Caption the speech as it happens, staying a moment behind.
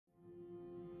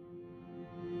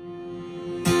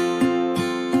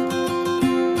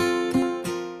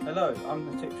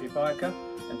Biker,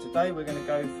 and today we're going to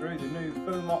go through the new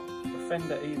Bumot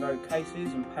Defender Evo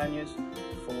cases and panniers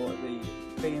for the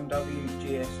BMW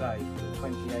GSA for the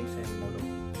 2018 model.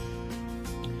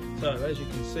 So as you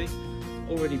can see,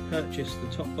 already purchased the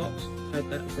top box, had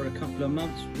that for a couple of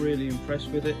months, really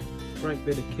impressed with it. Great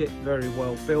bit of kit, very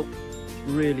well built,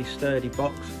 really sturdy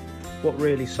box. What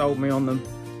really sold me on them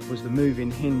was the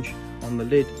moving hinge on the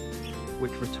lid,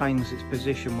 which retains its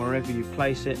position wherever you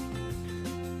place it.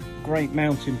 Great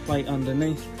mounting plate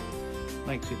underneath,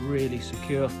 makes it really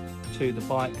secure to the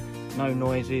bike, no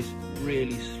noises,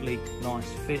 really sleek, nice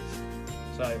fit.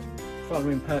 So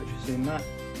following purchasing that,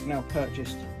 now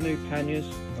purchased new panniers.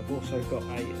 I've also got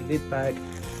a lid bag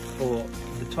for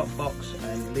the top box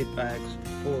and lid bags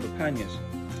for the panniers.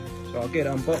 So I'll get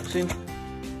unboxing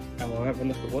and we'll have a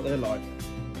look at what they're like.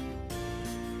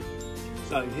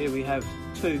 So here we have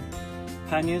two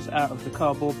panniers out of the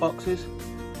cardboard boxes.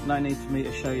 No need for me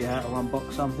to show you how to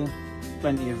unbox something.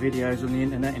 Plenty of videos on the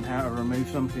internet on how to remove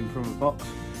something from a box.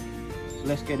 So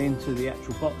let's get into the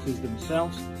actual boxes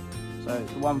themselves. So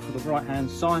the one for the right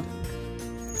hand side.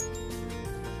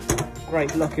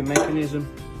 Great locking mechanism.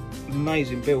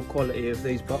 Amazing build quality of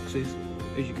these boxes.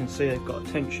 As you can see, they've got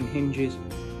tension hinges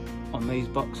on these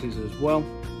boxes as well.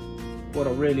 What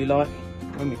I really like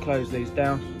when we close these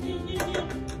down,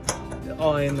 the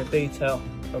eye and the detail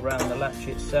around the latch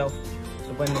itself.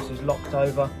 So when this is locked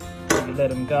over, you let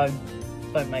them go,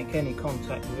 don't make any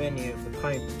contact with any of the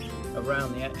paint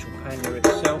around the actual pannier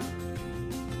itself.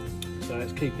 So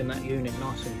it's keeping that unit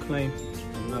nice and clean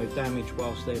and no damage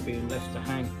whilst they're being left to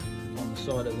hang on the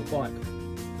side of the bike.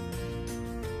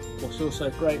 What's also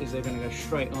great is they're going to go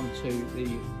straight onto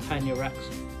the pannier racks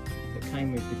that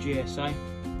came with the GSA.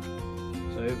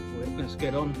 So let's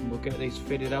get on and we'll get these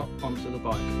fitted up onto the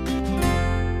bike.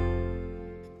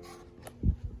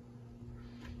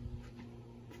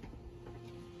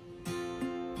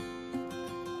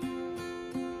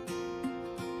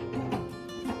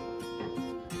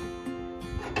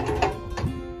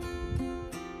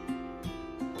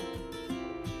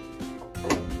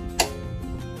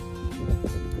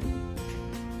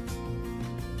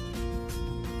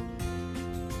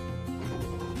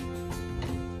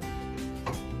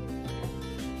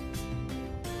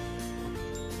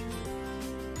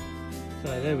 So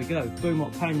there we go,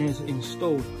 Bumot panniers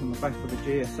installed on the back of the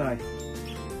GSA.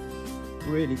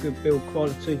 Really good build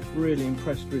quality, really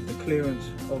impressed with the clearance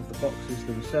of the boxes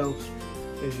themselves.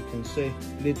 As you can see,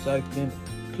 lid's opening,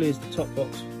 clears the top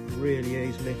box really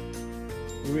easily.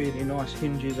 Really nice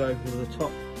hinges over the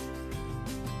top.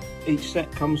 Each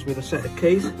set comes with a set of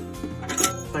keys,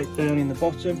 take down in the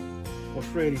bottom. What's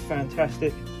really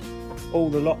fantastic,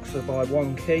 all the locks are by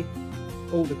one key.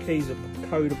 All the keys are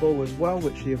codable as well,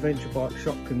 which the Adventure Bike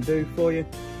shop can do for you.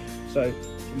 So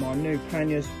my new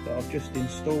panniers that I've just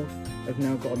installed have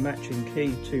now got a matching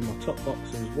key to my top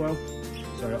box as well.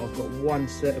 So I've got one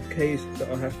set of keys that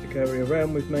I have to carry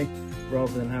around with me,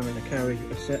 rather than having to carry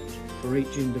a set for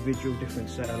each individual different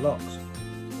set of locks.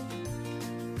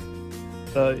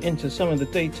 So into some of the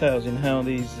details in how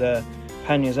these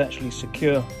panniers actually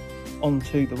secure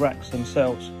onto the racks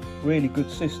themselves. Really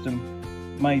good system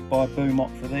made by Bumot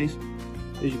for these.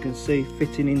 As you can see,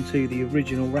 fitting into the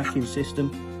original racking system,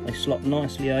 they slot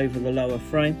nicely over the lower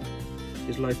frame.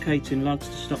 There's locating lugs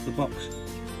to stop the box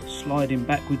sliding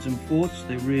backwards and forwards.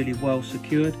 They're really well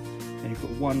secured, and you've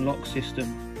got one lock system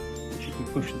which you can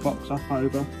push the box up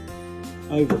over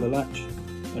the latch,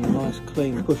 and a nice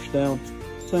clean push down,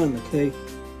 turn the key,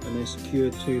 and they're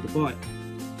secured to the bike.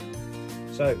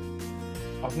 So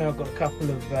I've now got a couple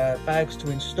of bags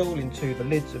to install into the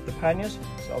lids of the panniers,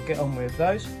 so I'll get on with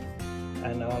those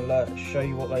and I'll show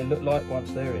you what they look like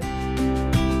once they're in.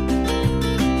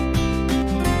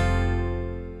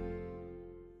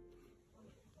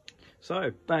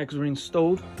 So bags are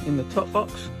installed in the top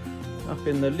box, up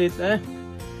in the lid there,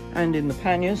 and in the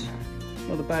panniers.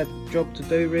 Not a bad job to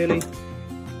do really,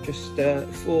 just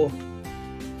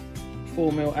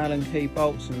 4mm Allen key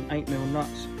bolts and 8mm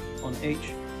nuts on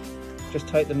each. Just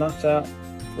take the nut out,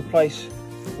 replace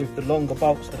with the longer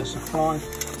bolts that are supplied,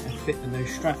 and fit the new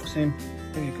straps in.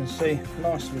 As you can see,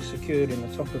 nicely secured in the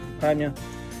top of the pannier.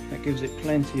 That gives it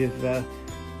plenty of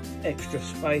extra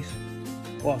space.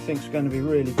 What I think is going to be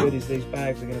really good is these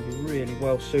bags are going to be really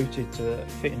well suited to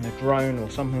fitting a drone or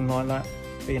something like that,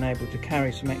 being able to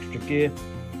carry some extra gear.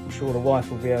 I'm sure the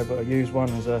wife will be able to use one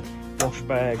as a wash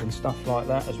bag and stuff like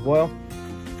that as well.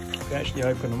 If you actually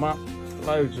open them up,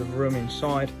 loads of room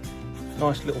inside.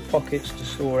 Nice little pockets to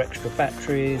store extra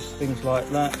batteries, things like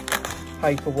that.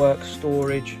 Paperwork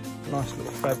storage, nice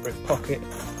little fabric pocket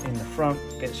in the front,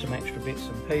 get some extra bits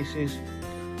and pieces.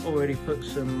 already put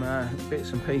some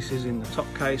bits and pieces in the top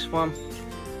case one.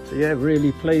 So yeah,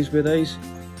 really pleased with these,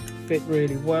 fit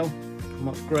really well. And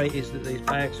what's great is that these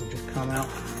bags will just come out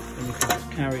and you can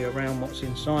just carry around what's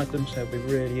inside them, so it'll be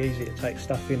really easy to take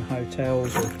stuff in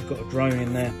hotels, or if you've got a drone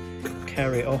in there,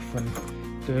 carry it off and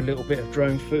do a little bit of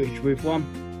drone footage with one.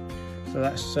 So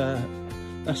that's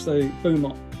the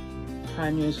Bumot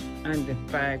panniers and the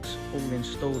bags all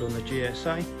installed on the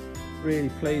GSA. Really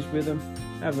pleased with them.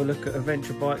 Have a look at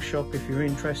Adventure Bike Shop if you're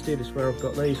interested. It's where I've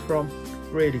got these from.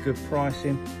 Really good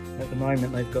pricing. At the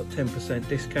moment they've got 10%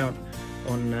 discount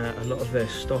on a lot of their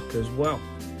stock as well.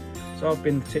 So I've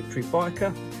been the Tiptree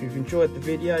Biker. If you've enjoyed the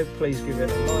video, please give it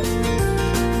a like.